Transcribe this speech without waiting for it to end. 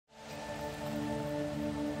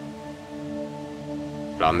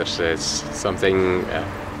Flanders, it's something,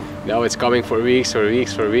 it's coming for weeks,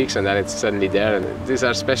 and then it's suddenly there. And these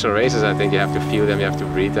are special races. I think you have to feel them, you have to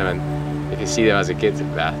breathe them, and if you see them as a kid,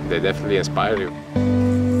 they definitely inspire you.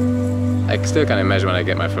 I still can imagine when I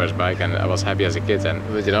get my first bike, and I was happy as a kid.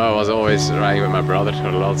 But I was always riding with my brother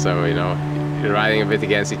a lot, so you're riding a bit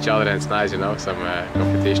against each other, and it's nice, some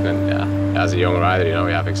competition. And as a young rider, you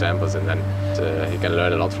have examples, and then you can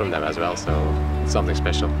learn a lot from them as well. So it's something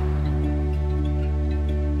special.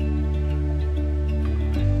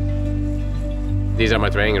 These are my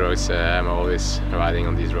training roads. I'm always riding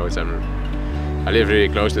on these roads. I live really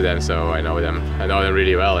close to them, so I know them. I know them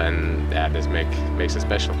really well, and this makes it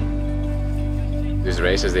special. These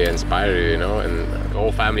races, they inspire you, and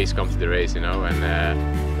all families come to the race, and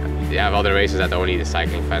you have other races that only the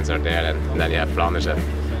cycling fans are there, and then you have Flanders, and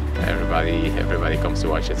everybody comes to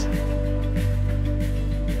watch it.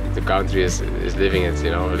 The country is living it,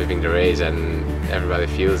 living the race, and everybody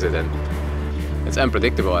feels it, and it's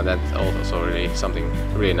unpredictable, and that's also really something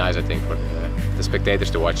really nice, I think, for the spectators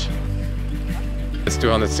to watch. It's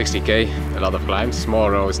 260k, a lot of climbs, small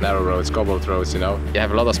roads, narrow roads, cobbled roads, You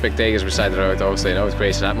have a lot of spectators beside the road also, it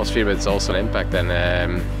creates an atmosphere, but it's also an impact, and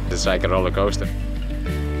it's like a roller coaster.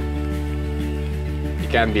 You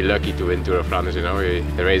can't be lucky to win Tour of Flanders,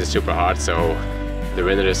 The race is super hard, so the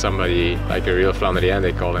winner is somebody like a real Flandrien,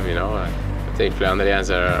 they call them, I think Flandriens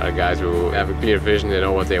are guys who have a clear vision, they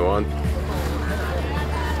know what they want.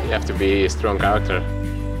 You have to be a strong character.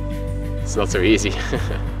 It's not so easy.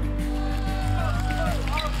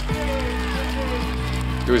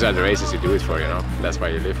 Those are the races you do it for, That's why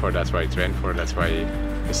you live for, that's why you train for, that's why you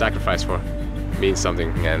sacrifice for. It means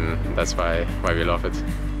something, and that's why we love it.